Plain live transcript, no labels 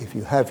If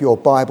you have your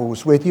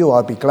Bibles with you,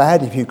 I'd be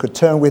glad if you could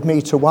turn with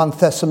me to 1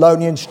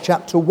 Thessalonians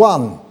chapter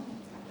 1.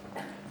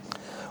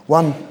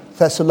 1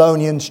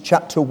 Thessalonians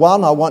chapter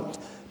 1, I want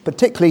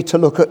particularly to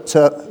look at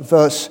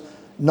verse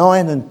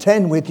 9 and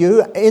 10 with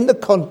you in the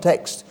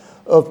context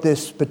of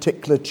this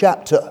particular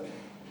chapter.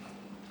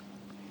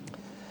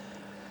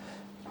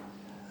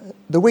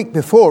 The week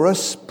before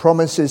us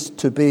promises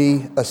to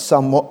be a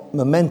somewhat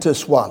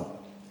momentous one,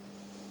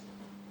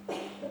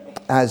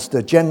 as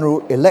the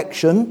general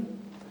election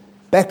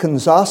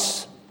beckons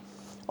us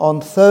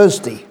on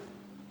Thursday.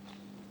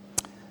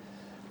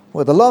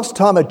 Well, the last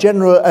time a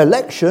general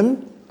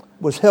election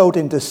was held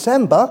in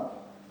December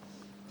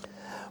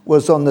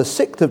was on the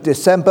 6th of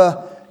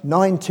December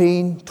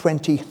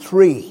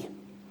 1923.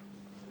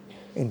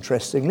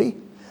 Interestingly,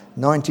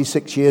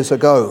 96 years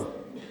ago.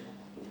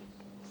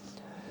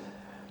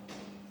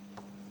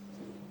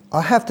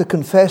 I have to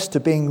confess to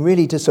being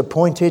really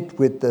disappointed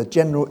with the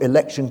general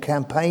election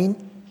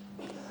campaign.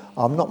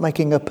 I'm not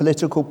making a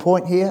political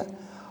point here.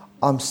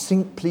 I'm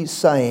simply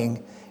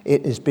saying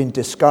it has been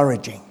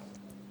discouraging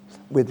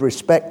with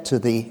respect to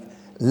the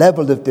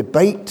level of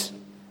debate,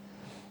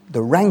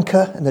 the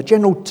rancour and the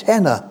general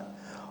tenor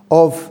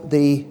of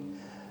the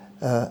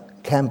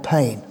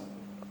campaign.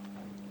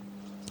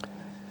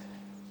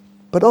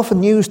 But often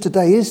news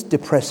today is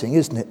depressing,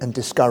 isn't it, and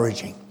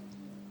discouraging.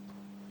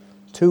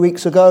 2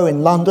 weeks ago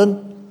in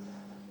London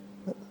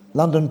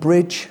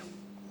Bridge,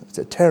 it's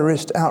a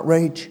terrorist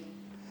outrage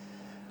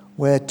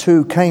where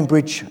 2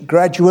 Cambridge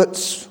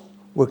graduates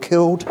were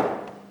killed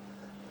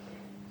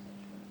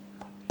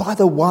by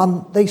the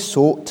one they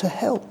sought to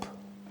help.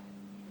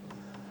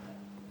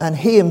 And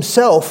he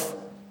himself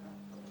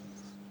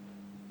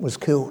was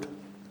killed.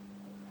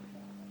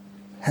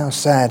 How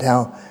sad,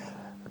 how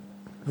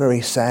very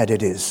sad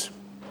it is.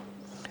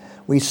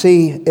 We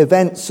see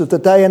events of the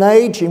day and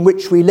age in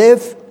which we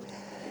live,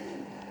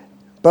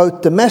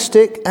 both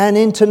domestic and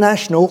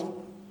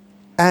international,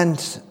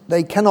 and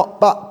they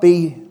cannot but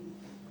be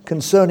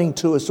concerning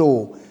to us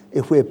all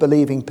if we're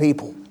believing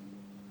people.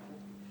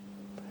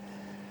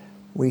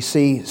 We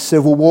see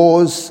civil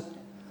wars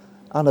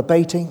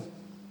unabating,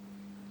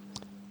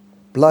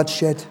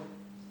 bloodshed.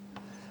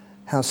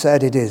 How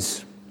sad it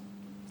is.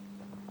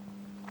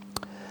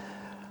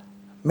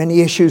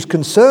 Many issues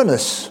concern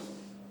us,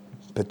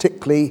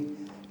 particularly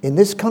in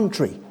this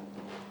country.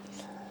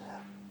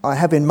 I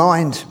have in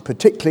mind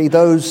particularly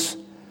those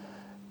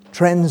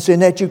trends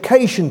in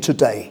education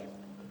today.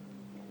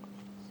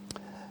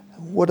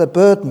 What a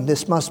burden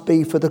this must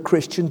be for the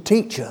Christian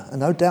teacher. And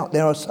no doubt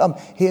there are some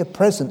here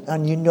present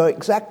and you know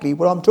exactly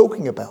what I'm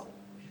talking about.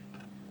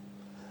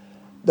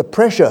 The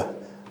pressure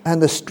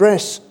and the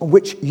stress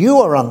which you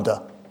are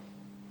under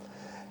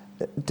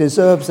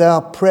deserves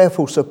our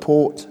prayerful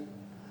support,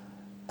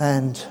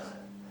 and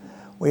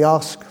we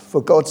ask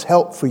for God's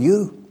help for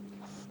you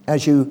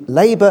as you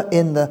labour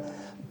in the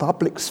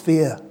public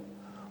sphere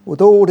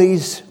with all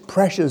these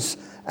pressures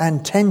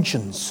and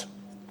tensions.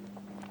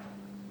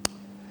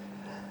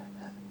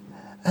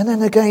 And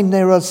then again,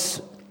 there are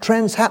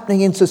trends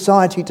happening in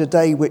society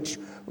today which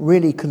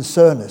really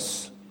concern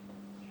us.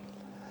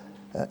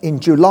 In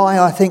July,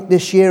 I think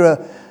this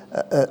year,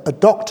 a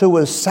doctor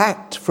was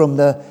sacked from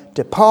the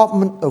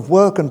Department of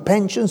Work and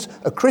Pensions,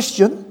 a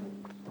Christian,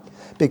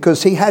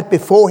 because he had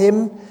before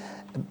him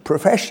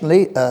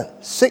professionally a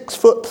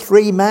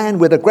 6'3" man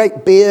with a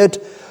great beard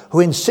who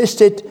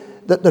insisted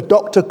that the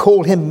doctor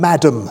call him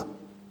madam.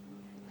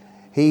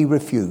 He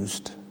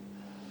refused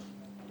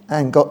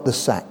and got the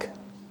sack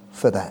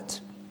for that.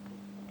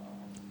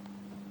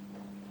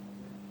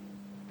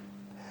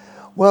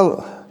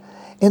 Well,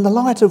 in the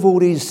light of all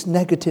these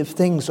negative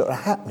things that are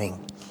happening,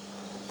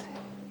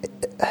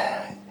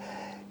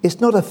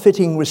 it's not a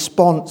fitting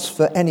response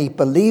for any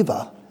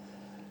believer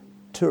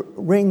to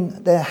wring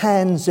their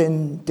hands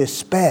in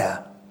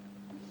despair.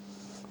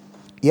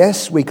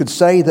 Yes, we could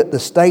say that the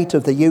state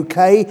of the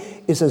UK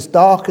is as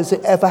dark as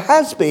it ever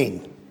has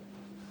been.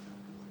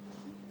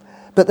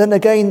 But then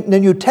again,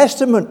 the New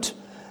Testament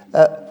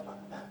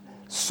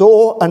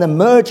saw an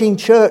emerging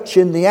church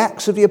in the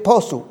Acts of the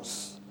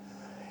Apostles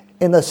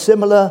in a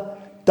similar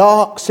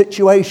dark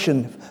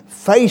situation,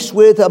 faced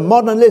with a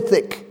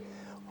monolithic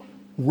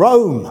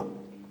Rome.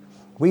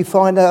 We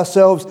find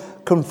ourselves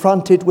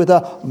confronted with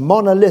a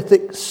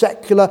monolithic,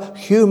 secular,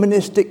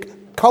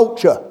 humanistic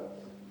culture.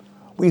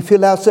 We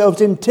feel ourselves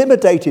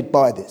intimidated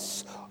by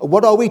this.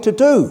 What are we to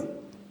do?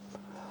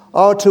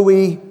 Are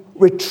we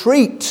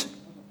retreat?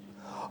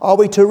 Are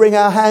we to wring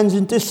our hands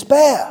in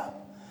despair?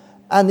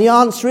 And the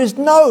answer is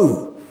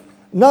no.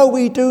 No,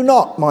 we do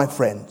not, my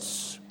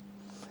friends.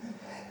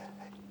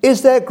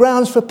 Is there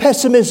grounds for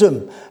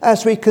pessimism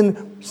as we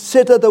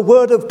consider the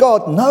Word of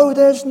God? No,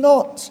 there's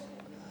not.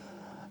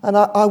 And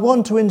I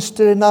want to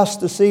instill in us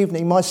this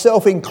evening,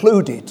 myself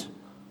included,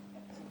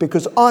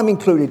 because I'm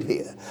included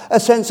here, a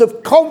sense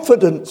of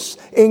confidence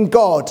in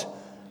God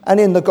and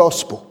in the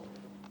gospel.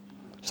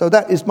 So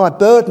that is my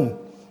burden,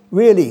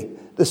 really,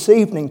 this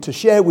evening to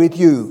share with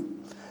you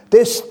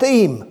this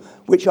theme,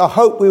 which I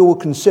hope we will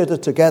consider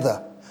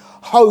together.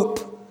 Hope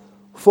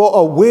for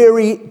a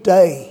weary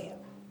day.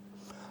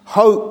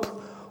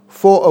 Hope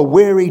for a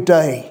weary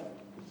day.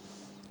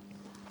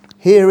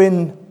 Here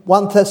in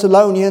 1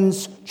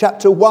 Thessalonians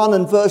chapter 1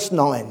 and verse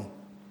 9.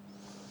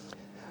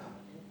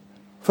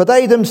 For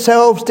they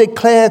themselves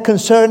declare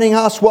concerning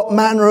us what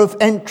manner of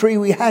entry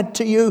we had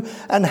to you,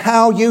 and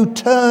how you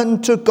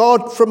turned to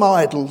God from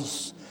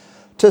idols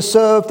to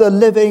serve the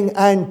living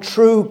and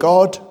true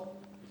God,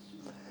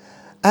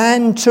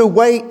 and to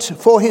wait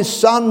for his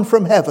Son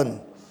from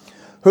heaven,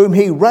 whom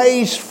he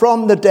raised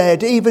from the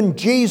dead, even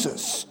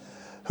Jesus,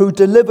 who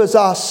delivers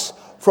us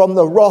from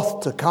the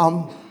wrath to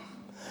come.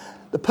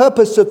 The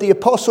purpose of the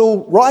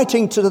apostle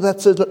writing to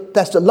the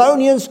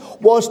Thessalonians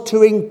was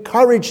to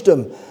encourage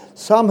them.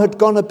 Some had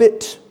gone a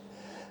bit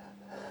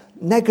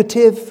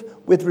negative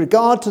with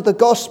regard to the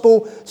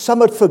gospel.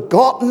 Some had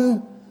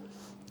forgotten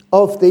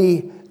of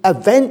the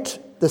event,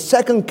 the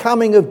second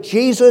coming of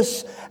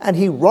Jesus, and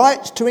he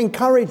writes to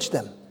encourage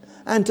them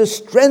and to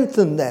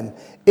strengthen them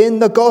in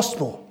the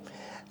gospel.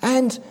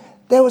 And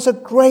there was a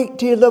great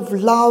deal of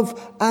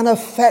love and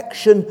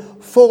affection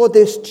for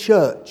this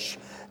church.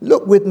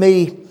 Look with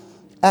me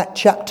at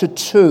chapter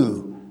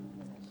 2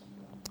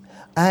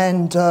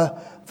 and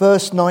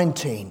verse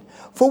 19.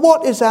 For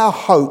what is our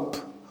hope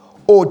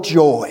or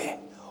joy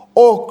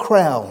or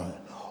crown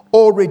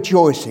or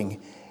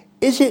rejoicing?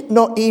 Is it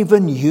not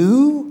even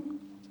you?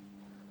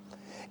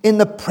 In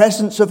the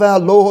presence of our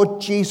Lord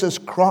Jesus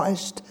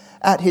Christ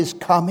at his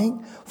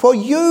coming? For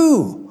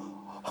you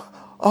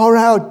are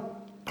our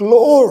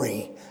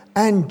glory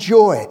and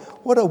joy.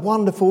 What a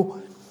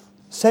wonderful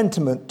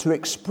sentiment to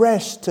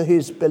express to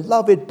his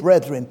beloved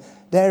brethren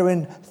there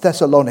in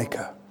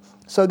Thessalonica.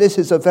 So this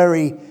is a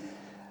very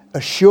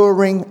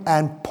assuring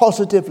and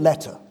positive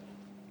letter.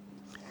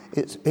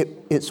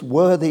 It's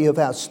worthy of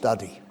our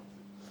study.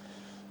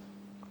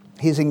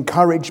 He's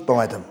encouraged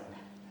by them.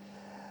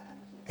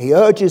 He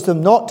urges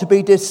them not to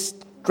be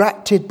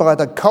distracted by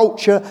the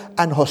culture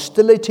and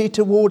hostility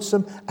towards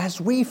them, as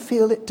we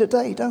feel it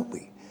today, don't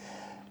we?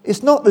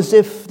 It's not as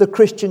if the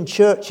Christian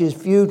church is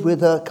viewed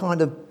with a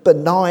kind of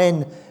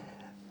benign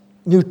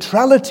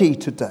neutrality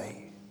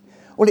today.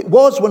 Well, it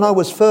was when I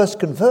was first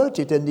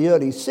converted in the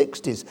early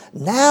 60s.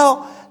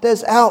 Now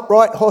there's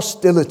outright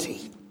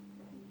hostility.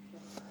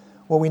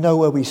 Well, we know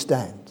where we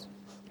stand,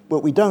 but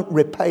we don't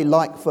repay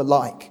like for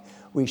like.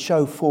 We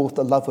show forth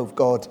the love of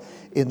God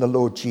in the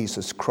Lord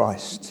Jesus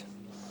Christ.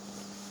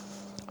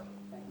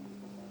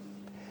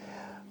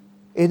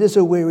 It is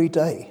a weary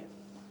day.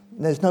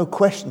 There's no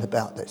question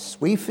about this.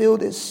 We feel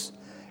this.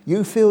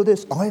 You feel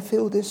this. I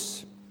feel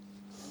this.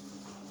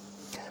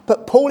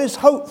 But Paul is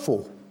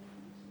hopeful.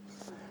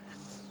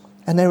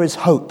 And there is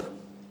hope.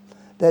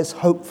 There's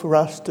hope for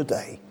us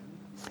today.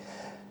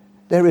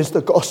 There is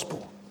the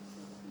gospel.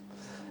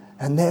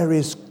 And there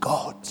is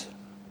God,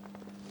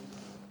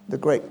 the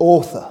great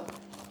author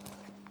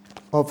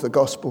of the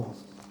gospel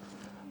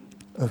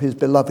of his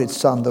beloved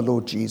Son, the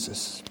Lord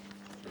Jesus.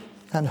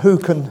 And who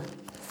can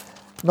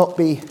not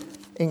be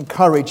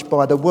encouraged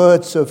by the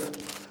words of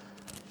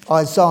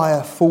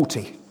Isaiah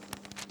 40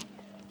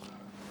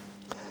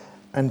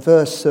 and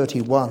verse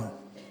 31.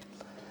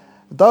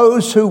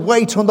 Those who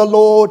wait on the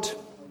Lord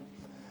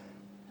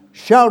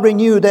shall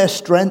renew their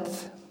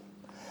strength.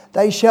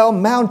 They shall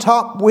mount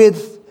up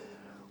with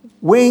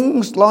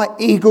wings like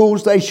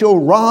eagles. They shall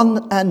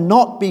run and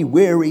not be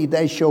weary.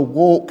 They shall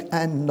walk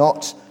and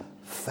not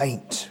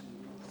faint.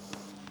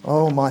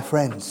 Oh, my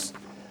friends,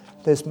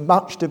 there's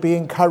much to be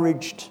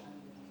encouraged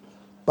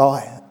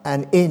by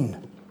and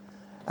in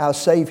our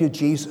Saviour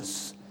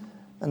Jesus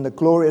and the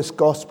glorious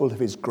gospel of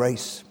his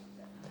grace.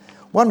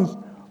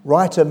 One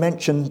writer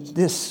mentioned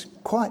this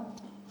quite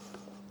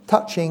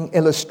touching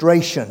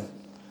illustration.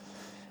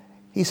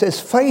 He says,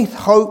 faith,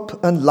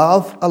 hope, and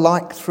love are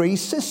like three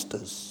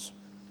sisters.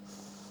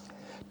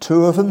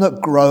 Two of them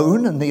that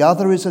groan, and the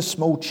other is a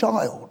small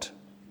child.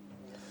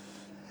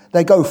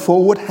 They go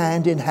forward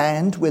hand in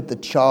hand with the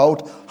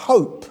child,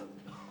 hope,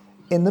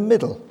 in the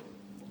middle.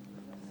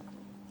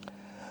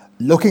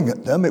 Looking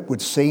at them, it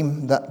would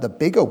seem that the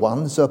bigger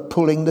ones are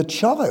pulling the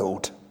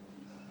child.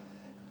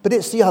 But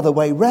it's the other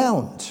way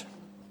round.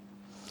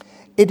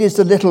 It is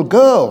the little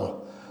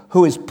girl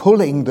who is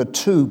pulling the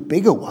two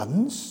bigger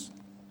ones.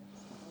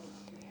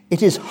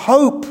 It is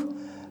hope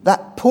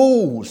that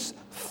pulls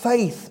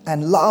faith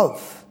and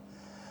love.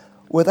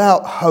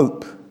 Without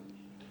hope,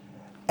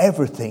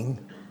 everything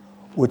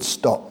would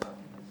stop.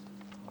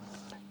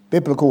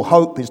 Biblical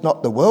hope is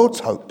not the world's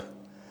hope,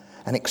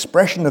 an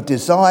expression of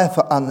desire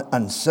for an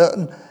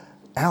uncertain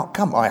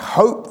outcome. I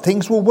hope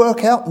things will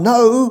work out.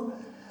 No,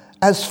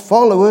 as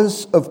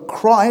followers of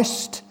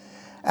Christ,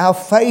 our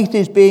faith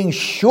is being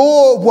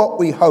sure of what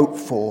we hope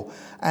for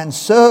and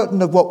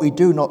certain of what we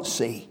do not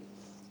see.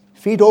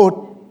 Fyodor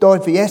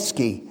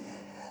Dostoevsky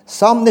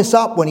summed this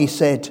up when he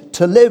said,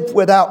 to live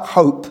without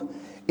hope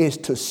is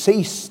to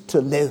cease to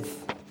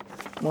live.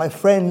 My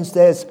friends,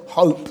 there's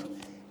hope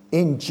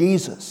in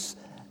Jesus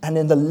and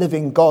in the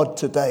living God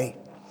today.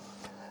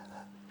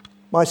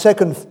 My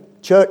second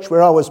church,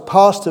 where I was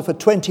pastor for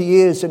 20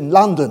 years in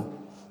London,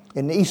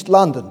 in East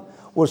London,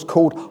 was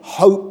called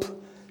Hope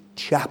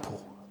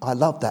Chapel. I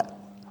love that.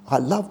 I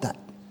love that.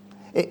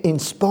 It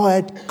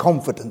inspired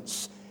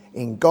confidence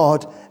in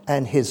God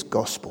and his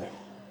gospel.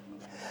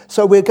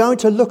 So we're going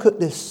to look at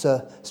this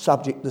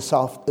subject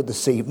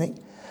this evening,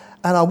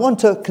 and I want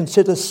to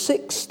consider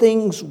 6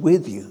 things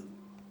with you.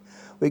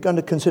 We're going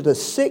to consider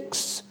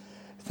 6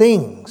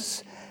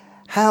 things,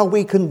 how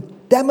we can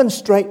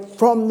demonstrate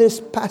from this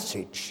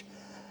passage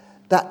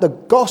that the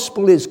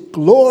gospel is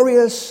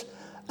glorious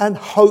and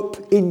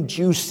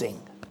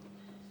hope-inducing.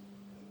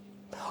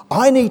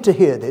 I need to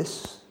hear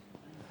this,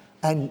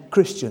 and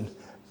Christian,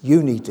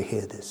 you need to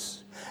hear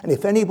this. And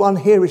if anyone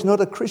here is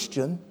not a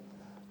Christian,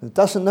 and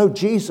doesn't know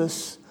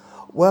Jesus,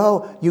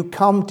 well, you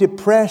come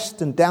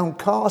depressed and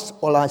downcast.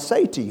 Well, I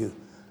say to you,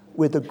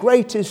 with the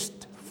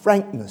greatest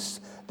frankness,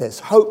 there's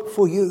hope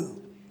for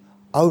you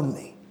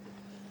only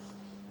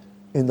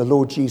in the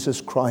Lord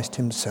Jesus Christ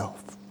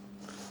himself.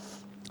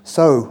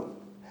 So,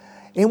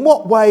 in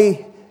what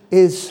way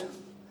is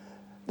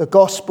the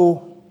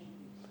gospel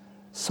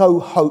so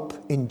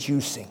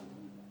hope-inducing?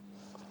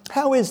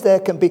 How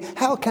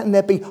can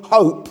there be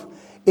hope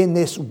in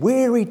this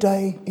weary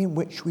day in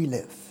which we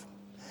live?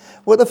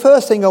 Well, the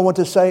first thing I want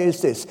to say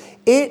is this: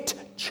 it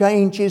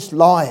changes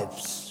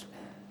lives.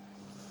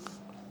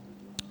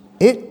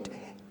 It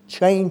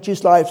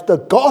changes lives. The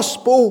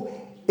gospel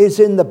is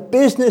in the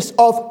business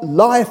of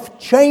life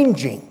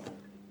changing.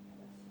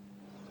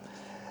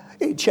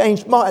 It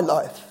changed my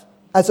life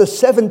as a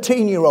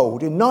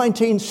 17-year-old in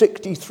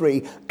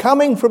 1963,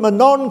 coming from a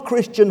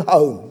non-Christian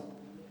home.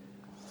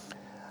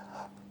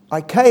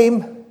 I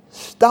came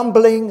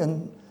stumbling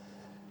and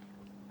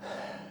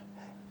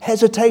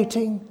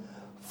hesitating,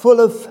 full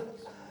of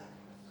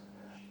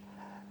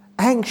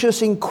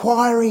anxious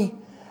inquiry,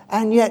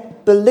 and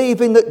yet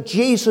believing that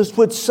Jesus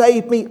would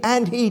save me,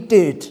 and he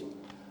did.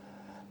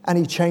 And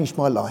he changed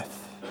my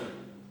life.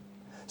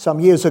 Some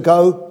years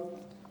ago,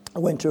 I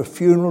went to a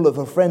funeral of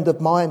a friend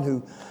of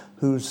mine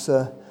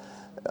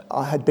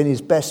I had been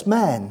his best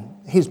man.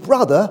 His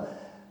brother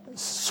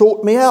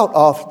sought me out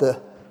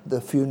after the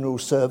funeral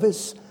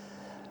service,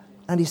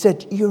 and he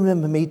said, "You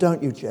remember me,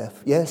 don't you,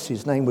 Jeff?" Yes,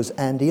 his name was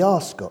Andy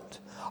Arscott.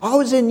 "I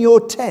was in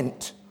your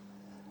tent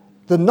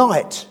the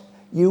night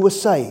you were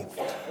saved."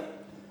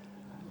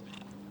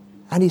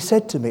 And he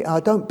said to me, I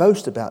don't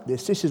boast about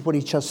this, this is what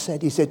he just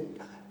said. He said,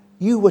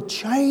 "You were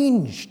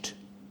changed.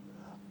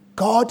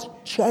 God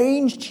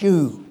changed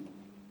you.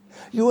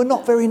 You were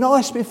not very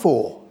nice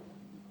before."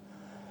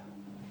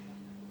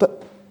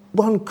 But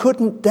one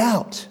couldn't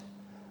doubt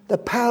the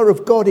power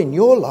of God in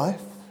your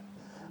life,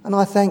 and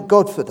I thank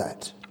God for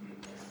that.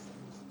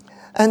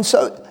 And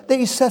so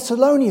these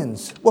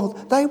Thessalonians, well,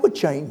 they were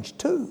changed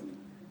too.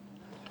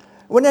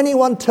 When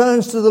anyone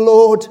turns to the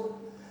Lord,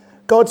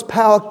 God's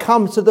power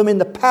comes to them in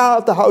the power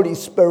of the Holy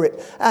Spirit,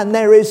 and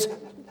there is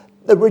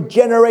the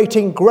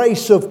regenerating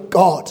grace of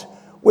God,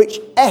 which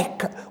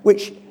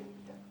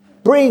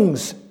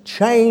brings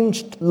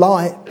changed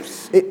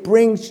lives. It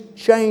brings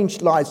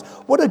changed lives.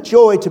 What a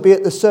joy to be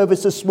at the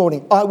service this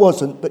morning. I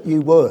wasn't, but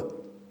you were.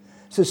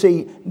 To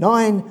see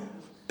 9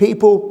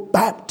 people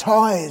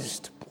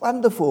baptized.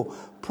 Wonderful.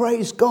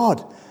 Praise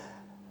God.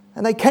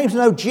 And they came to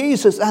know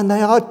Jesus, and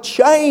they are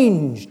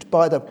changed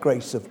by the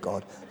grace of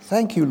God.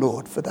 Thank you,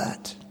 Lord, for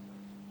that.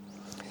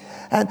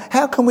 And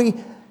how can we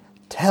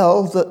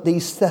tell that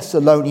these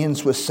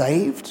Thessalonians were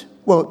saved?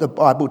 Well, the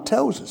Bible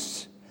tells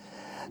us.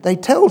 They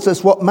tells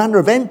us what manner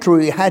of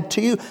entry he had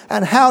to you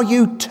and how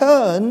you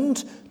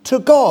turned to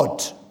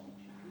God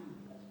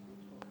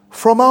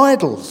from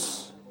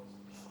idols.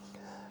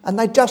 And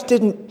they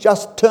didn't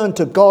just turn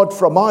to God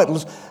from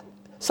idols.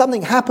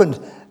 Something happened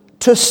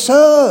to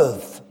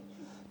serve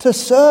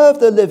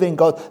the living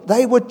God.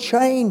 They were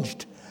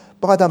changed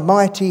by the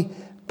mighty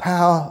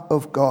power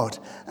of God.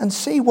 And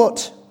see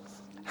what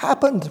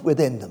happened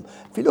within them.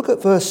 If you look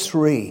at verse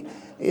 3,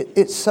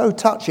 it's so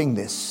touching,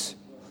 this.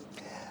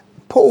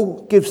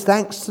 Paul gives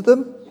thanks to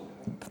them,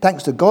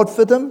 thanks to God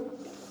for them,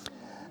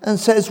 and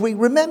says, "We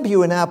remember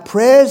you in our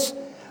prayers,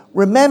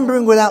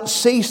 remembering without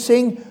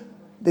ceasing,"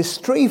 this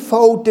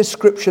threefold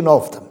description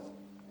of them: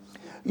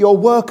 your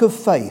work of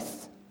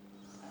faith,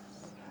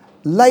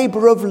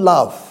 labour of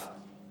love,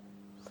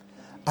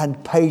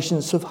 and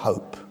patience of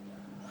hope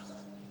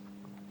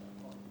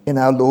in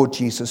our Lord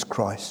Jesus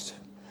Christ.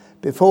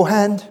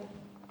 Beforehand,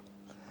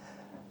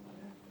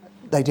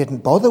 they didn't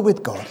bother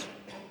with God.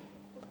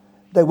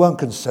 They weren't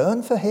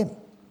concerned for him.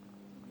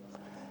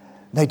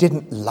 They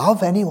didn't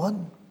love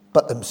anyone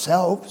but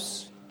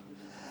themselves.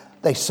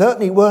 They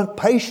certainly weren't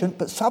patient,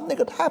 but something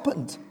had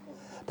happened.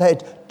 They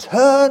had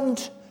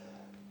turned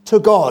to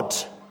God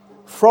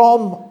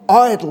from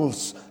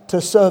idols to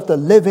serve the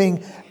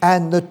living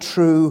and the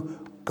true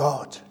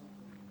God.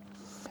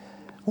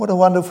 What a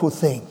wonderful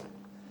thing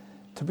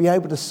to be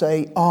able to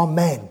say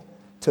amen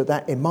to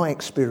that in my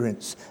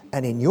experience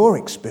and in your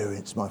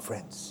experience, my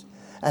friends.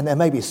 And there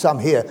may be some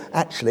here,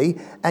 actually,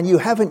 and you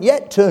haven't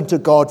yet turned to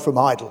God from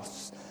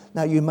idols.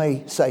 Now, you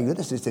may say,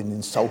 this is an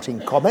insulting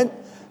comment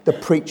the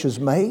preacher's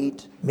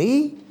made.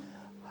 Me?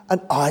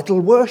 An idol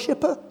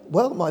worshipper?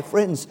 Well, my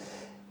friends,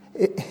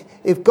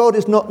 if God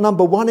is not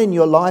number one in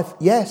your life,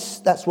 yes,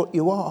 that's what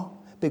you are,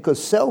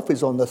 because self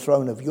is on the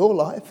throne of your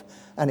life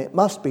and it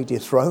must be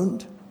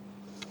dethroned.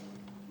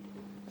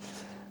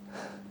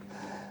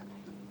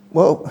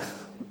 Well,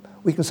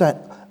 we can say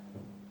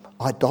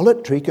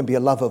idolatry can be a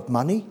love of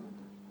money.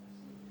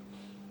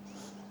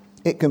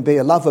 It can be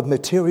a love of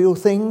material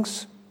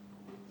things.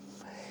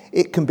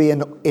 It can be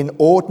an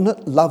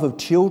inordinate love of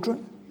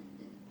children,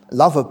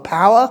 love of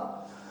power,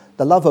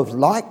 the love of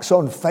likes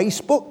on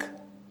Facebook.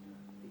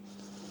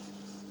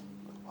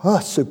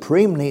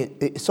 Supremely,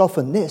 it's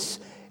often this.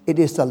 It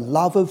is the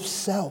love of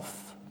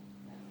self.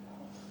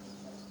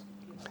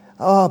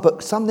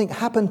 But something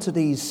happened to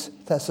these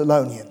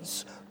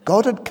Thessalonians.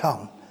 God had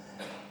come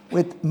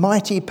with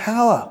mighty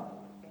power.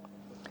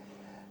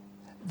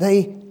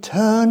 They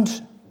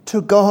turned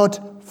to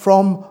God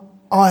from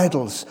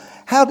idols.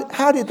 How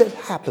did that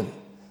happen?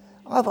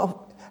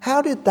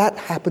 How did that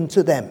happen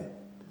to them?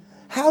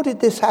 How did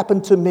this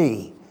happen to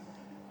me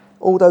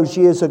all those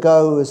years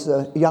ago as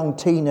a young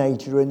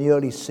teenager in the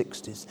early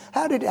 60s?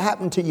 How did it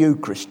happen to you,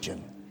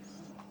 Christian?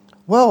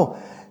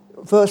 Well,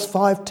 verse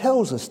 5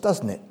 tells us,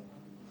 doesn't it?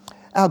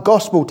 Our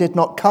gospel did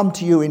not come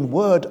to you in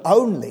word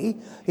only.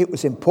 It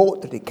was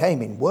important that it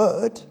came in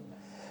word.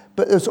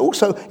 But there's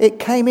also, it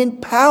came in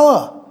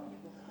power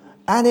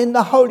and in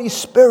the Holy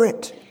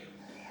Spirit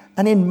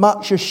and in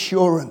much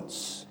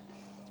assurance.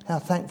 How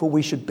thankful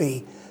we should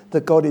be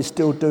that God is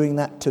still doing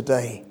that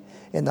today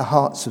in the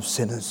hearts of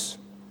sinners.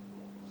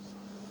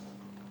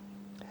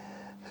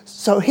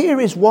 So here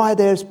is why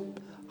there's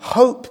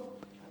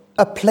hope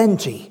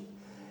aplenty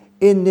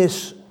in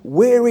this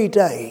weary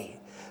day.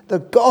 The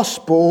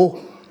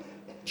gospel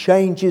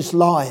changes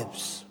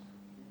lives.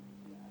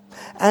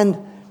 And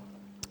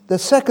the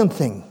second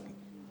thing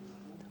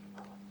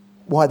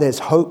why there's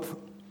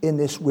hope in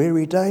this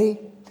weary day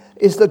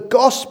is the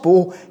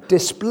gospel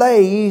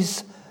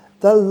displays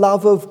the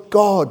love of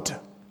God.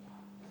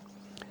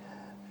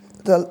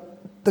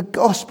 The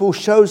gospel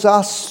shows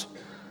us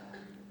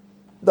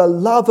the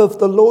love of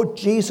the Lord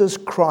Jesus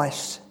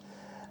Christ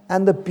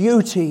and the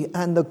beauty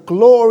and the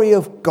glory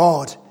of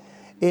God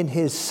in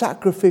his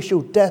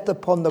sacrificial death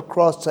upon the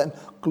cross and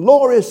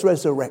glorious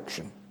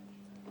resurrection.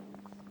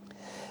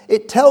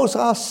 It tells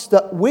us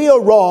that we are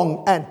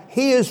wrong and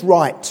he is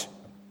right.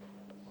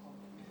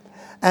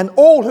 And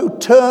all who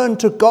turn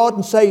to God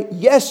and say,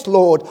 yes,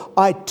 Lord,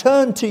 I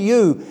turn to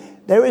you,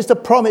 there is the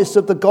promise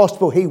of the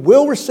gospel. He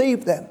will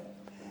receive them.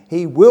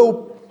 He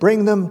will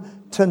bring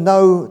them to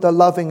know the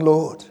loving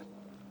Lord.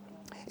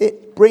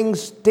 It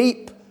brings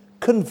deep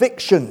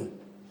conviction.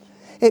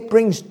 It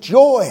brings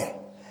joy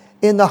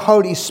in the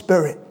Holy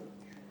Spirit.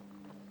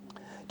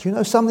 Do you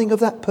know something of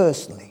that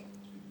personally?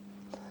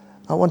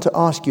 I want to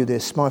ask you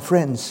this, my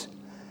friends.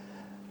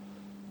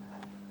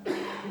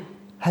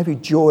 Have you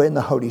joy in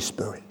the Holy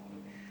Spirit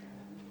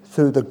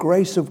through the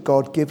grace of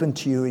God given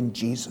to you in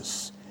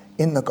Jesus,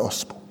 in the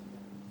gospel?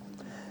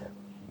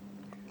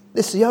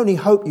 This is the only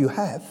hope you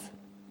have.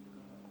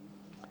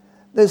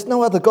 There's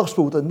no other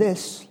gospel than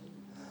this,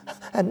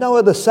 and no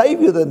other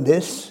Saviour than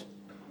this.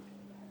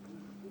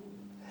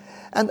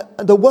 And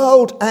the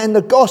world and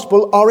the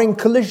gospel are in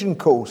collision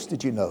course,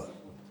 did you know?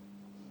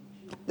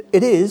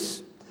 It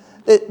is.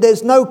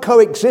 There's no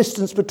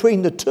coexistence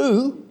between the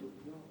two.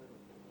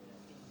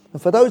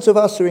 And for those of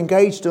us who are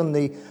engaged in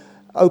the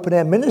open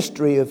air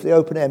ministry of the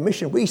open air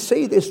mission, we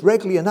see this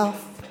regularly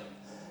enough.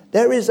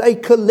 There is a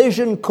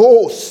collision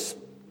course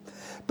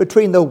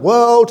between the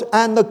world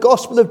and the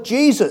gospel of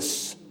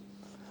Jesus.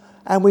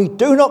 And we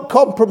do not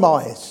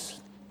compromise.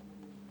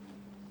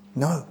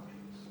 No.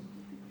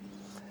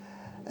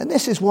 And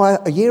this is why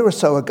a year or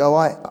so ago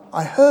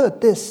I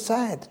heard this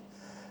sad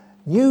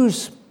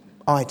news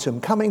item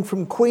coming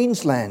from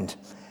Queensland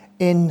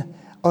in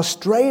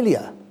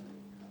Australia.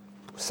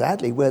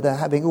 Sadly, where they're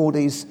having all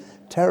these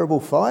terrible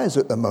fires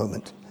at the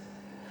moment.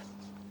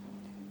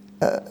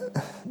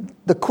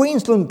 The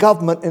Queensland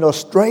government in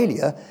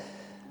Australia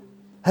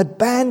had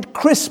banned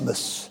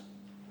Christmas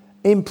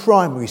in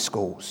primary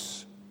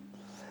schools.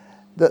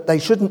 That they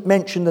shouldn't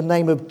mention the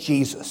name of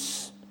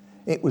Jesus.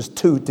 It was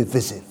too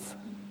divisive.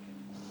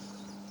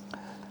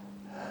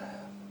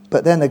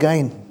 But then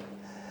again,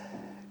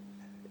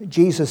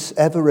 Jesus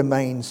ever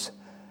remains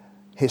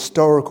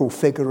historical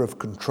figure of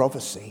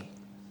controversy.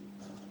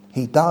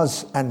 He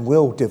does and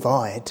will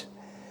divide.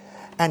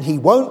 And he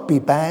won't be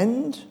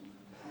banned.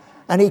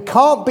 And he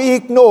can't be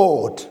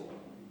ignored.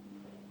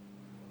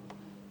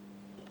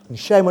 And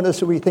shame on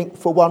us if we think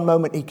for one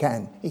moment he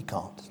can. He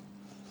can't.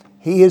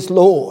 He is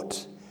Lord.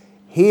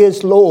 He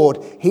is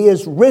Lord. He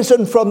is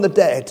risen from the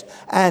dead.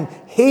 And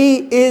he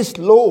is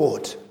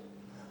Lord.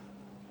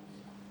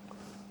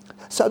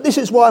 So this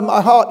is why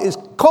my heart is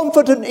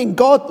confident in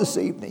God this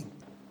evening.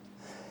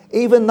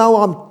 Even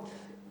though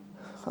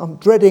I'm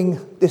dreading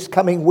this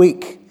coming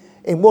week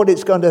in what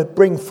it's going to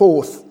bring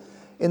forth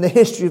in the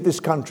history of this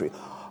country.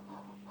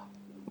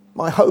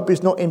 My hope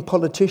is not in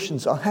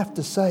politicians, I have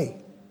to say.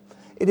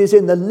 It is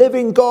in the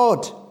living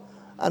God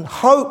and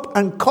hope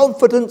and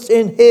confidence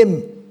in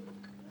him.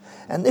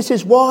 And this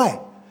is why.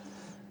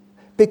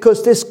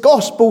 Because this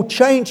gospel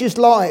changes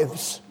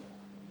lives.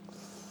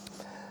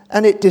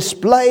 And it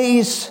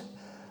displays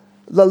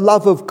the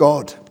love of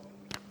God.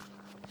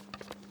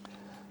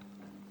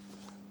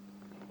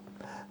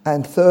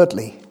 And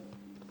thirdly,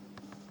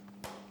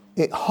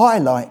 it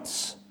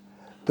highlights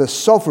the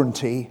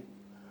sovereignty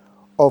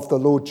of the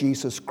Lord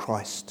Jesus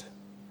Christ.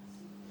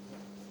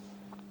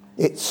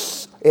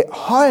 It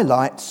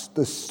highlights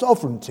the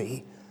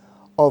sovereignty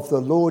of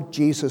the Lord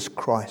Jesus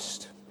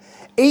Christ.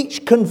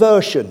 Each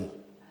conversion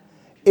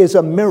is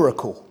a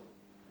miracle.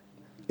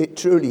 It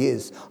truly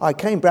is. I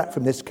came back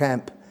from this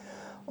camp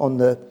on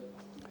the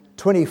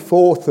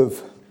 24th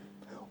of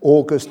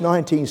August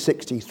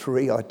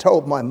 1963. I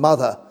told my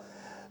mother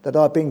that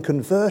I'd been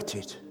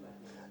converted,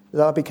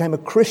 that I became a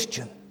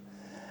Christian.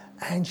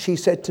 And she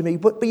said to me,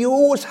 but you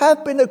always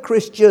have been a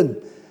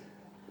Christian.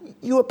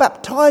 You were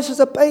baptized as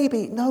a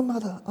baby. No,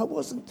 Mother, I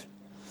wasn't.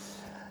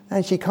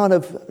 And she kind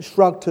of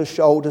shrugged her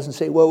shoulders and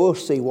said, well, we'll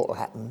see what will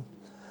happen.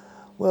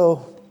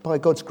 Well, by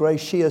God's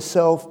grace, she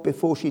herself,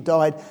 before she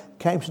died,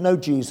 came to know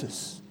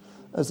Jesus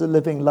as a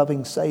living,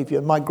 loving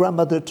Saviour. My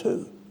grandmother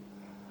too.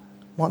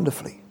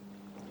 Wonderfully.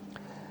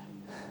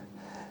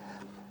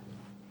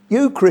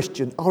 You,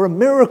 Christian, are a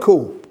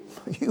miracle.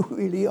 You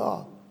really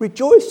are.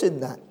 Rejoice in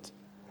that.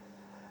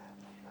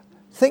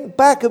 Think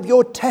back of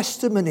your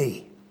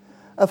testimony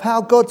of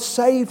how God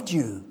saved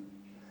you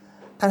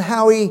and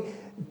how he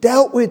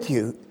dealt with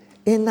you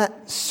in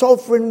that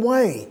sovereign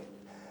way.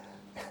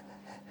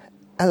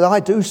 And I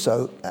do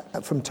so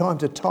from time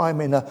to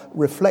time in a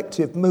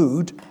reflective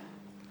mood.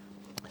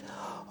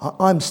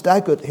 I'm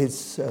staggered at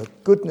his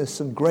goodness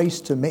and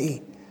grace to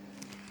me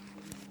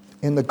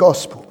in the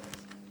gospel.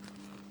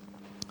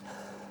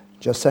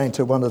 Just saying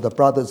to one of the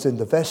brothers in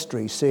the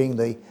vestry, seeing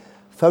the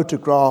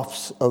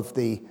photographs of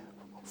the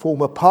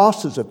former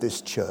pastors of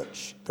this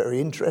church.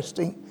 Very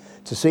interesting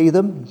to see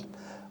them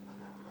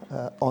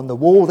on the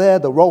wall there,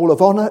 the roll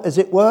of honour, as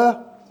it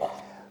were.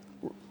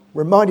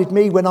 Reminded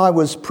me when I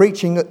was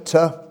preaching at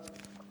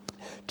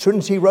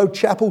Trinity Road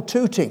Chapel,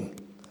 Tooting,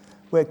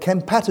 where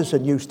Ken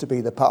Patterson used to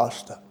be the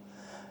pastor.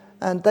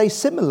 And they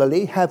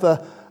similarly have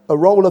a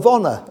roll of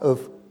honour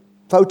of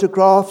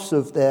photographs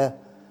of their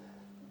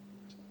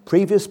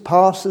previous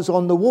pastors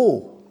on the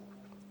wall.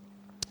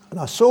 And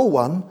I saw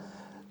one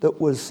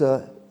that was...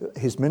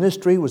 his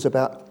ministry was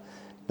about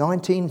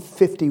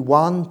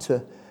 1951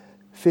 to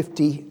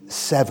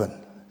 57.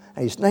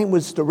 And his name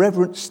was the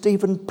Reverend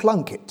Stephen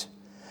Plunkett.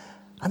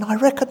 And I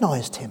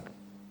recognised him.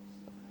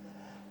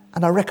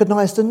 And I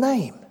recognised the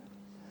name.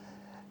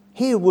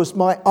 He was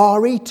my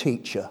RE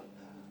teacher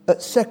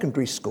at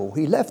secondary school.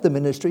 He left the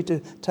ministry to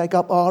take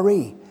up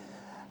RE.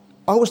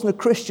 I wasn't a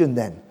Christian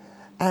then.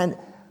 And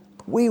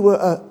we were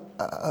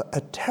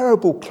a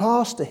terrible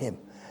class to him.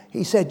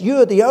 He said,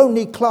 you're the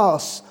only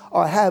class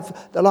I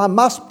have that I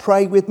must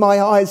pray with my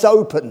eyes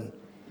open.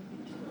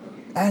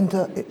 And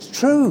it's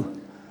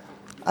true.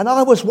 And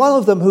I was one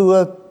of them who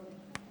were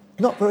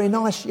not very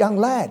nice young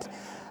lad.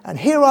 And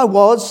here I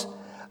was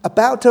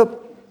about to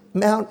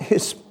mount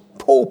his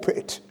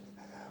pulpit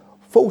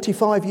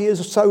 45 years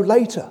or so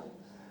later.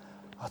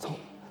 I thought,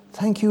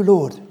 thank you,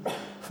 Lord,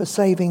 for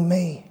saving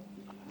me.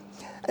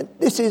 And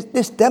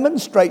this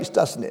demonstrates,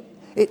 doesn't it?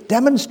 It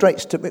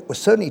demonstrates to me, well,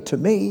 certainly to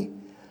me,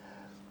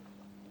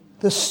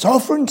 the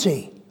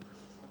sovereignty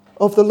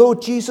of the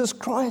Lord Jesus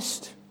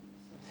Christ.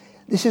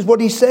 This is what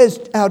he says,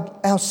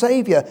 our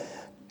Saviour.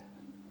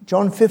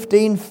 John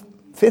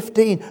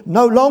 15:15.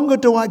 No longer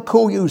do I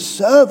call you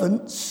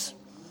servants,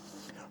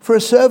 for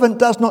a servant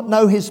does not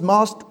know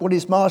what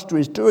his master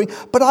is doing,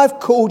 but I've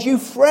called you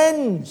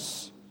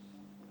friends.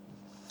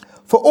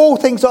 For all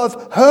things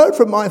I've heard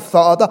from my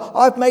Father,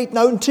 I've made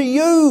known to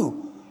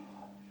you.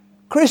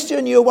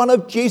 Christian, you're one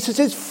of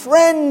Jesus'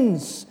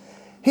 friends.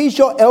 He's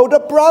your elder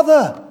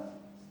brother,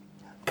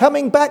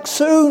 coming back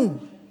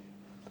soon.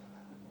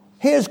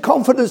 Here's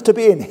confidence to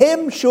be in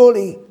him,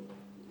 surely,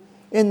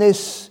 in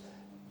this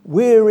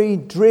weary,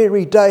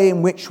 dreary day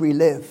in which we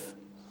live.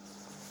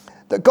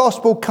 The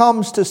gospel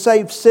comes to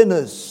save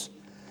sinners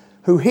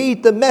who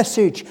heed the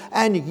message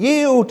and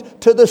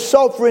yield to the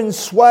sovereign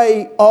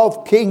sway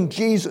of King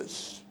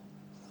Jesus.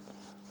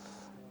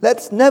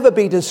 Let's never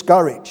be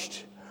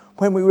discouraged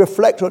when we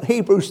reflect on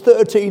Hebrews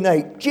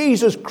 13:8.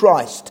 Jesus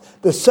Christ,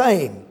 the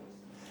same,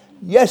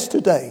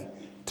 yesterday,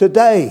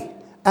 today,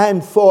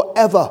 and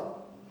forever.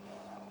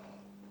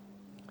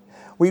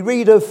 We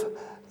read of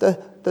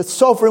the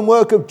sovereign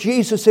work of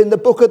Jesus in the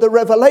book of the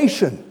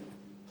Revelation.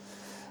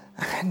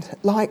 And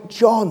like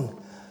John,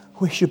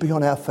 we should be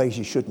on our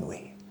faces, shouldn't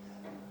we?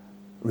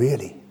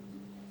 Really.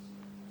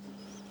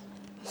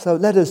 So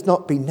let us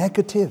not be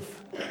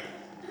negative,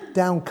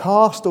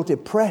 downcast or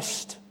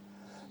depressed,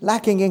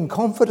 lacking in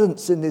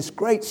confidence in this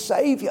great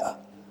Saviour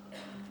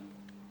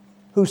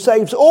who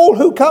saves all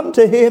who come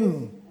to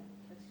him,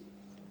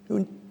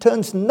 who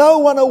turns no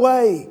one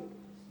away.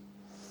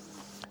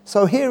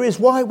 So here is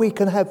why we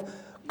can have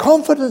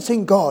confidence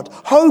in God,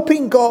 hope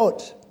in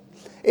God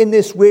in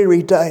this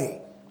weary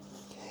day.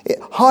 It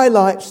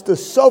highlights the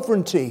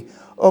sovereignty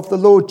of the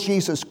Lord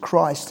Jesus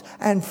Christ.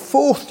 And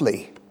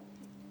fourthly,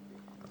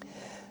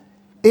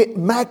 it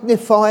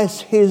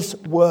magnifies his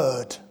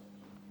word.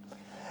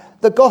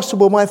 The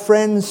gospel, my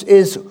friends,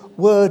 is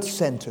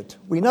word-centered.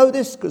 We know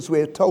this because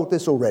we're told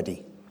this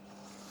already.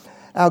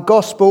 Our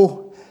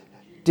gospel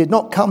did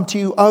not come to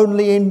you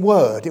only in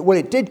word. Well,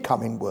 it did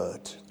come in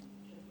word.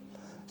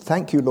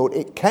 Thank you, Lord.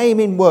 It came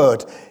in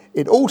word.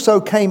 It also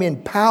came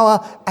in power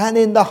and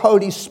in the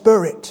Holy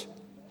Spirit.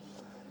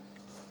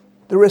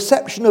 The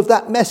reception of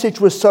that message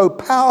was so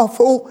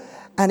powerful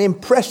and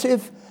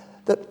impressive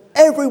that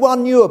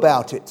everyone knew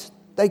about it.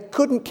 They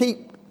couldn't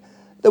keep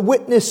the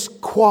witness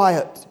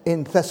quiet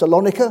in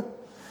Thessalonica.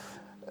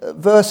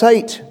 Verse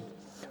 8,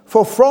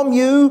 for from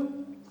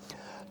you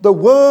the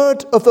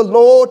word of the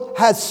Lord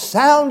has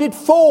sounded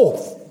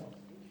forth,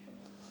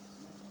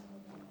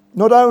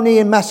 not only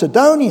in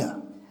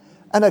Macedonia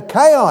and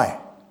Achaia,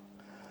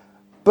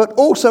 but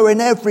also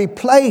in every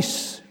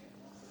place.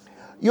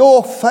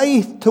 Your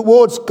faith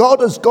towards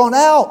God has gone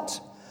out.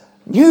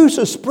 News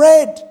has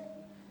spread.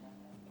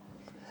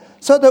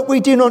 So that we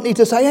do not need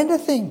to say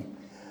anything.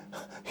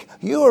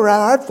 You are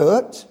our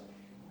advert.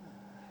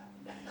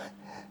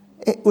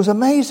 It was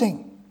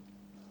amazing.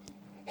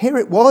 Here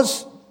it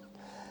was,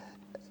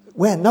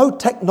 where no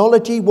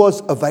technology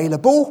was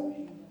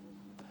available.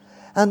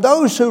 And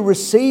those who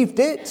received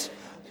it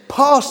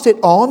passed it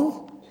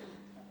on.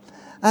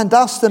 And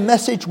thus the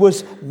message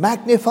was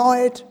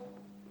magnified.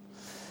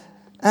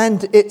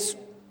 And it's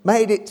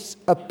made its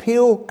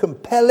appeal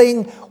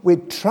compelling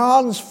with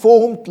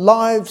transformed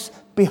lives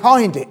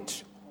behind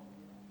it.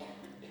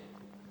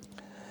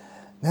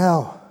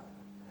 Now,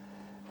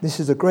 this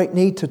is a great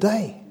need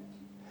today,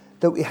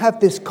 that we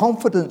have this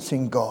confidence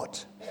in God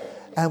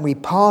and we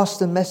pass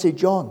the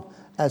message on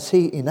as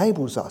he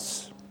enables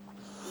us.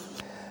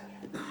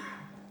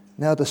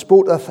 Now, the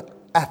sport of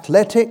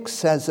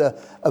athletics has a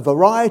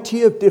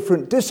variety of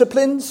different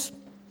disciplines.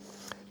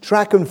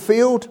 Track and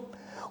field.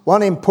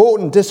 One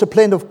important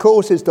discipline, of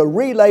course, is the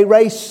relay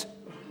race,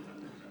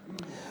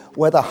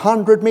 whether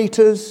 100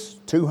 meters,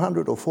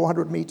 200 or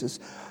 400 meters.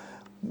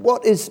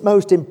 What is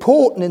most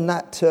important in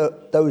that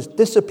those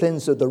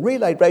disciplines of the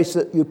relay race is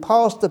that you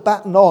pass the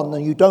baton on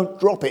and you don't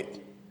drop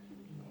it.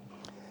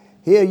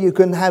 Here you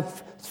can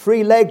have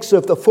 3 legs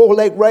of the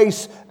 4-leg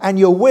race and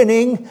you're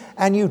winning,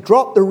 and you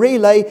drop the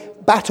relay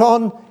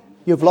baton,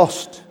 you've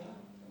lost.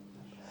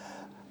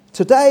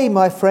 Today,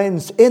 my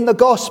friends, in the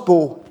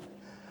gospel,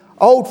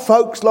 old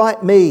folks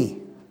like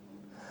me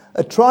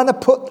are trying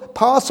to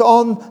pass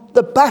on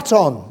the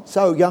baton.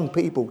 So young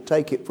people,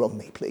 take it from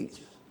me, please.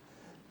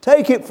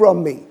 Take it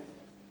from me.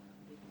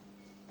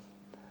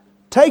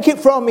 Take it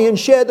from me and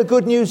share the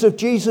good news of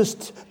Jesus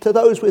to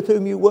those with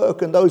whom you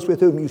work and those with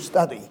whom you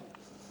study.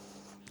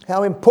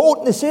 How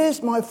important this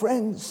is, my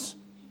friends.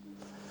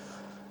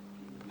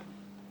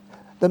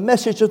 The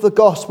message of the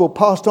gospel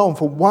passed on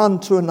from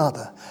one to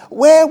another.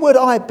 Where would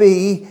I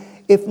be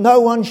if no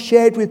one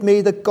shared with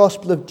me the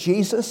gospel of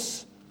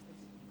Jesus?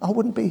 I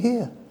wouldn't be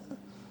here.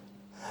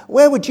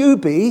 Where would you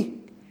be,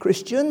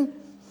 Christian,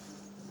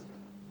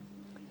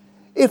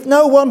 if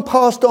no one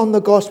passed on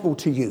the gospel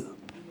to you?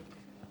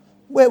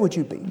 Where would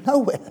you be?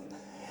 Nowhere.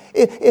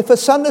 If a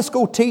Sunday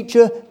school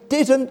teacher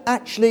didn't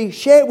actually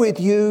share with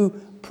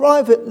you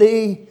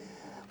privately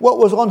what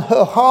was on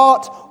her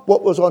heart,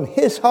 what was on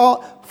his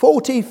heart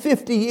 40,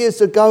 50 years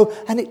ago,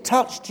 and it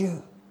touched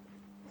you.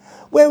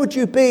 Where would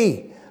you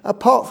be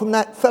apart from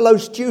that fellow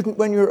student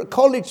when you were at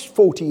college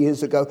 40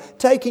 years ago,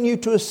 taking you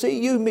to a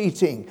CU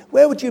meeting?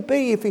 Where would you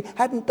be if he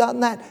hadn't done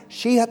that,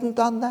 she hadn't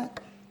done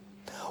that?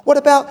 What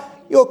about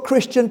your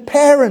Christian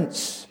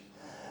parents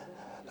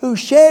who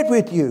shared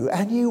with you,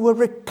 and you were a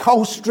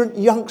recalcitrant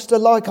youngster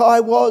like I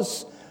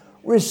was,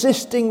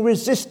 resisting,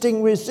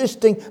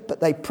 but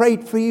they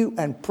prayed for you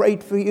and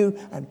prayed for you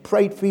and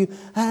prayed for you,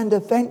 and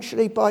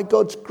eventually, by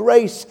God's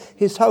grace,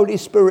 his Holy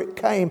Spirit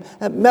came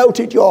and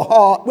melted your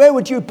heart. Where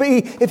would you be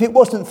if it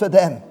wasn't for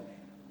them,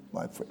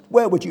 my friend?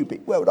 Where would you be?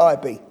 Where would I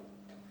be?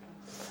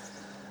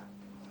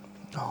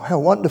 Oh, how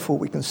wonderful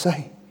we can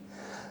say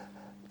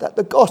that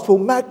the gospel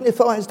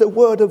magnifies the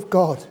word of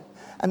God.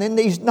 And in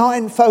these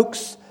 9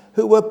 folks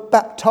who were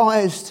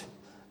baptized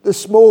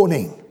this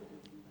morning,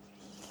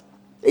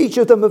 each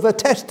of them have a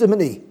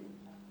testimony.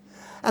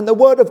 And the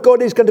word of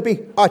God is going to be,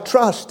 I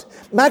trust,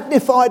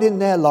 magnified in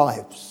their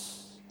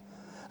lives.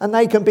 And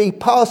they can be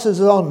passers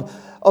on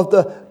of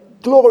the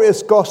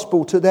glorious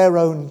gospel to their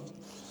own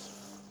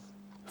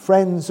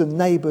friends and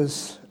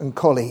neighbours and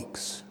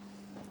colleagues.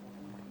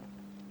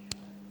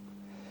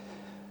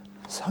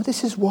 So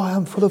this is why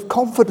I'm full of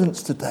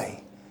confidence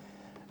today.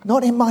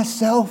 Not in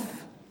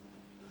myself,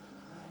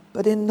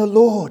 but in the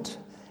Lord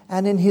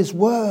and in his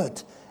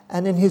word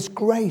and in his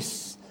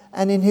grace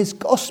and in his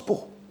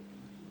gospel.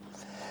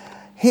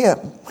 Here,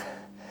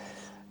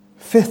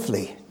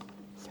 fifthly,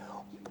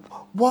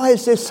 why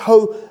is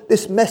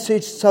this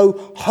message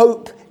so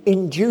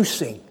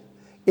hope-inducing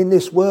in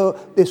this world,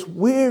 this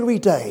weary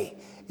day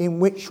in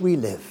which we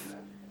live?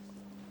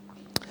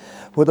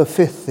 Well, the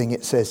fifth thing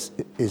it says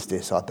is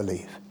this, I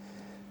believe.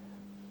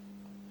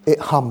 It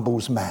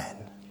humbles man.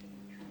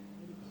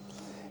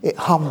 It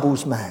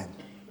humbles man.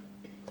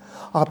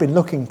 I've been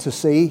looking to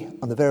see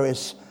on the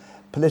various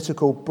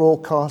political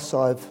broadcasts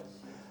I've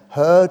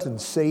heard and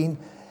seen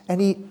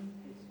any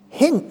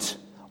hint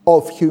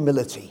of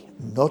humility.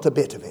 Not a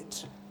bit of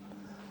it.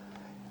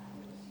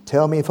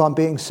 Tell me if I'm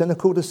being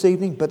cynical this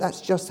evening, but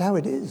that's just how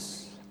it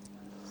is.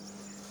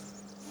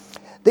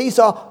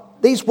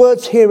 These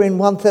words here in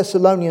 1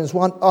 Thessalonians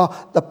 1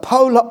 are the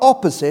polar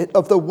opposite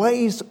of the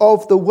ways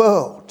of the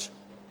world.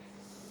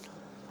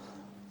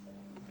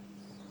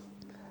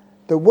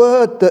 The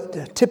word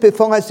that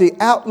typifies the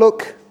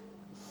outlook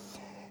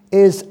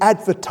is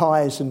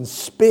advertise and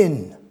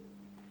spin.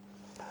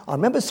 I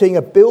remember seeing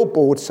a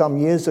billboard some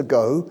years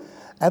ago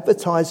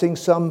advertising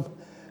some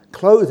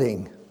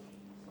clothing,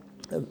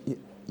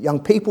 young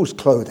people's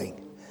clothing.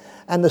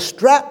 And the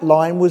strap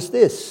line was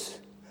this: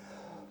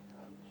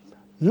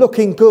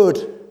 looking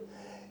good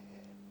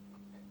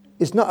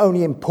is not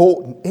only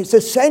important, it's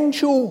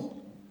essential.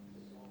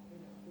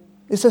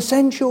 It's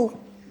essential.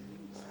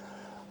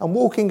 I'm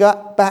walking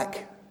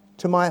back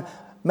to my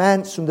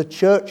manse from the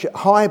church at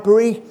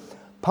Highbury,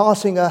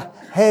 passing a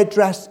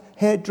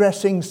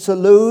hairdressing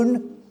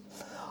saloon.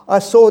 I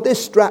saw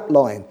this strap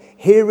line: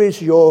 here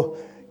is your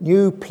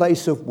new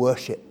place of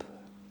worship.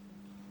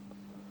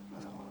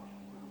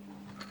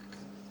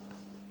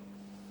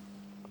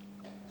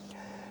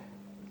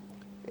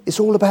 It's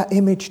all about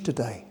image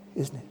today,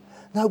 isn't it?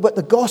 No, but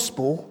the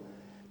gospel,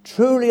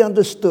 truly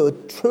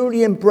understood,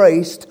 truly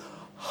embraced,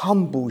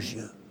 humbles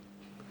you.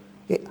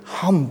 It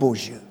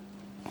humbles you.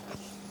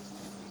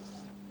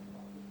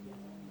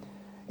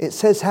 It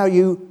says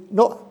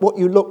not what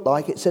you look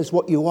like, it says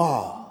what you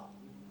are,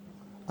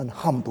 and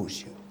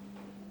humbles you.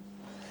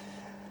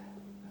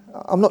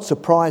 I'm not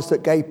surprised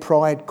that gay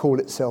pride call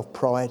itself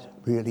pride,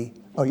 really.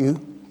 Are you?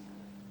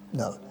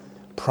 No.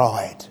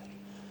 Pride.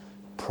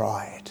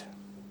 Pride.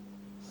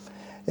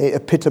 It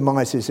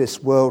epitomizes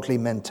this worldly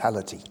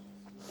mentality.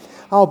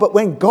 Oh, but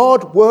when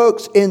God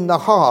works in the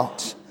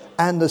heart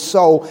and the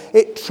soul,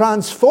 it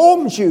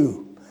transforms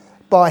you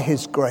by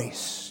his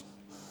grace.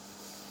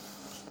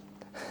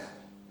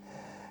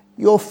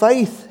 Your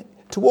faith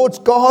towards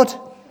God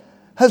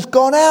has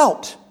gone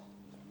out.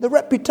 The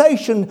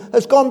reputation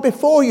has gone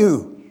before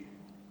you.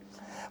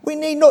 We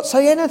need not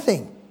say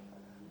anything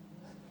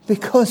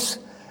because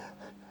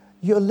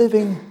you're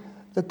living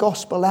the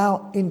gospel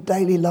out in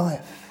daily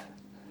life.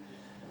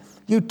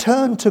 You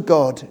turn to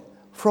God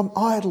from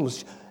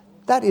idols.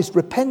 That is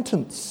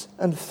repentance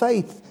and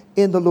faith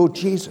in the Lord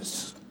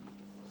Jesus.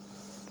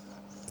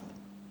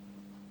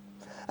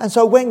 And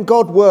so when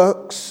God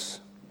works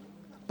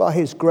by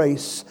his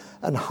grace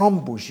and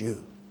humbles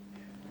you,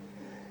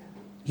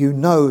 you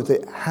know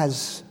that it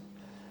has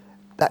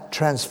that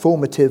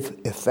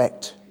transformative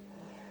effect.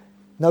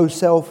 No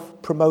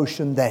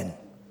self-promotion then.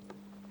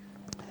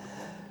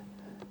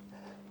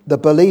 The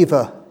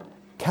believer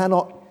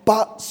cannot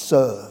but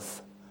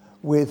serve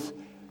with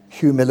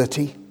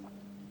humility.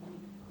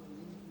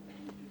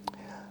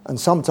 And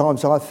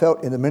sometimes I've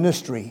felt in the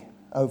ministry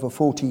over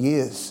 40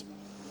 years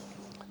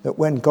that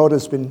when God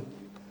has been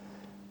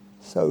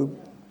so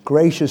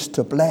gracious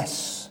to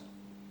bless,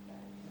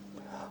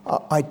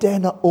 I dare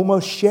not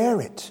almost share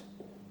it,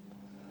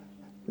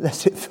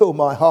 lest it fill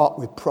my heart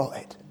with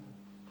pride.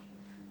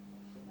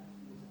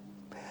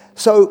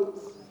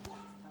 So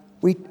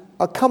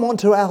I come on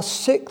to our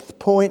sixth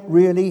point,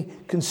 really,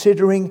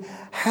 considering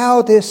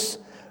how this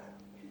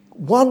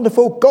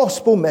wonderful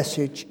gospel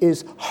message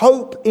is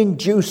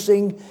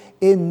hope-inducing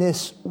in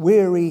this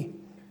weary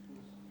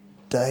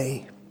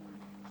day.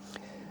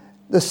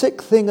 The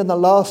sixth thing and the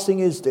last thing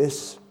is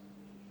this: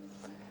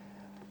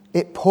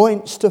 it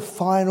points to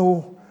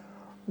final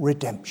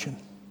redemption.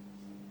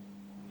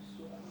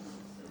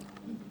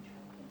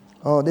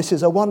 Oh, this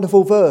is a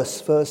wonderful verse,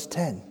 verse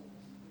 10.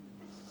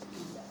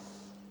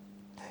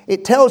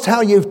 It tells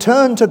how you've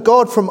turned to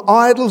God from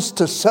idols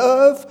to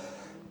serve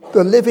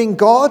the living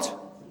God.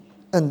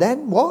 And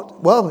then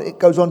what? Well, it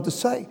goes on to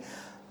say,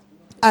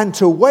 and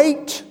to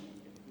wait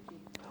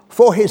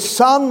for his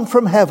Son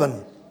from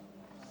heaven,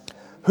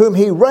 whom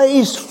he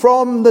raised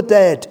from the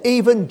dead,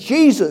 even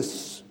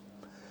Jesus,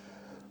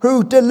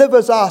 who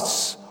delivers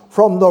us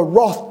from the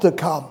wrath to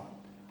come.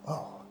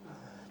 Oh.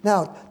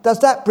 Now, does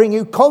that bring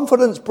you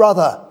confidence,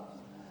 brother?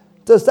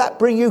 Does that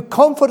bring you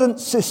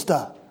confidence,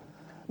 sister?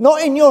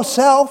 Not in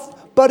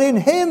yourself, but in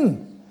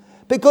him.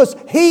 Because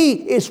he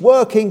is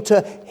working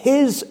to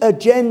his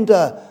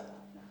agenda.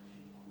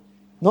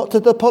 Not to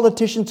the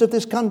politicians of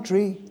this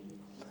country,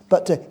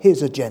 but to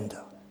his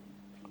agenda.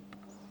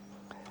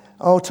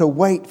 Oh, to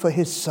wait for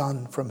his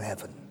Son from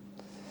heaven,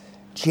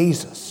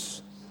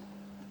 Jesus,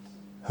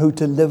 who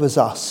delivers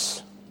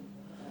us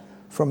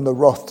from the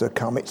wrath to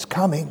come. It's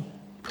coming.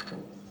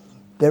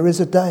 There is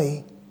a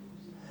day,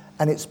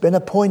 and it's been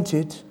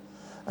appointed,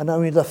 and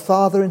only the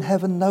Father in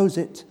heaven knows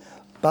it,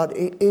 but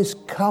it is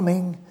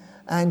coming,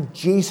 and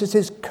Jesus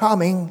is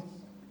coming.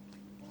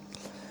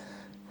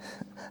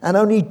 And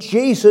only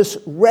Jesus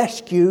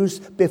rescues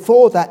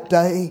before that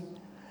day.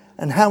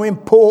 And how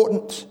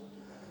important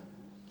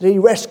that he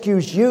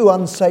rescues you,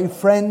 unsaved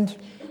friend.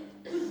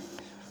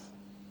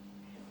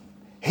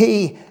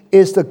 He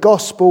is the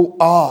gospel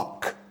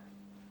ark.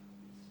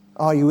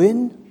 Are you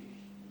in?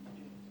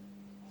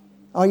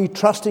 Are you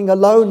trusting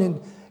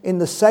alone in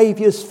the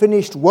Saviour's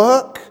finished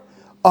work?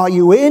 Are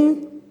you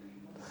in?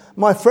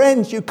 My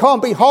friends, you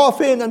can't be half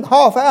in and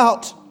half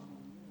out.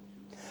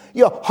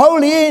 You're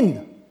wholly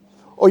in,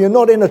 or you're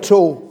not in at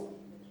all.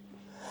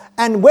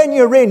 And when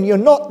you're in, you're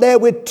not there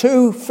with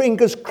two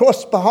fingers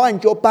crossed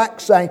behind your back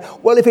saying,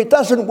 well, if it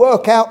doesn't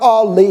work out,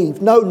 I'll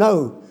leave.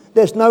 No,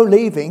 there's no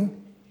leaving.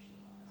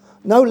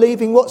 No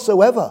leaving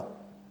whatsoever.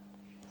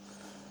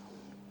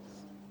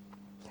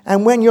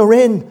 And when you're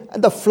in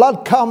and the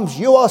flood comes,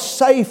 you are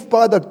safe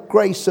by the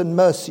grace and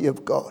mercy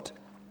of God.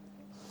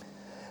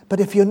 But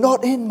if you're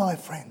not in, my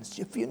friends,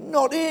 if you're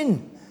not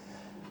in,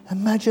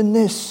 imagine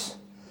this,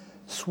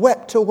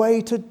 swept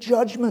away to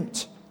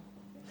judgment.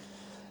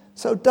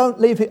 So don't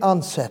leave it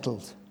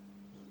unsettled.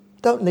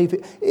 Don't leave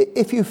it.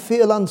 If you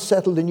feel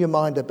unsettled in your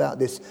mind about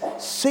this,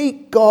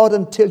 seek God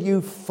until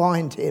you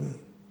find him.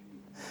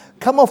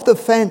 Come off the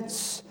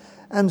fence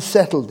and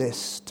settle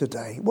this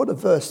today. What a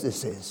verse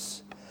this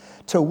is.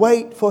 To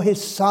wait for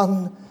his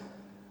Son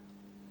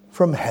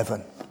from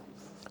heaven,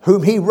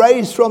 whom he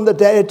raised from the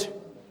dead,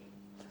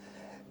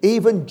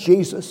 even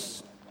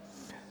Jesus,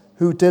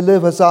 who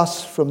delivers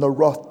us from the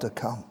wrath to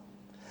come.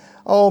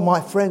 Oh, my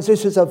friends,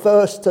 this is a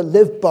verse to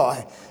live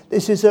by.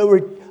 This is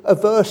a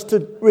verse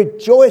to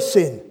rejoice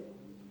in.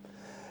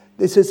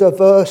 This is a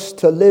verse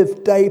to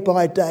live day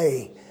by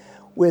day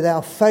with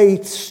our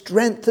faith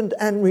strengthened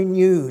and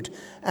renewed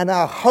and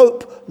our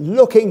hope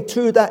looking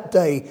to that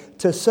day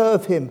to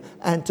serve him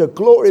and to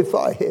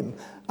glorify him.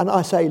 And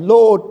I say,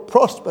 Lord,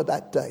 prosper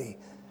that day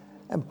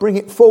and bring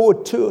it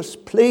forward to us,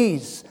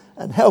 please,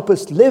 and help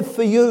us live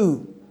for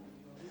you,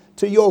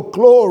 to your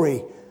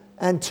glory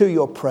and to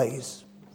your praise.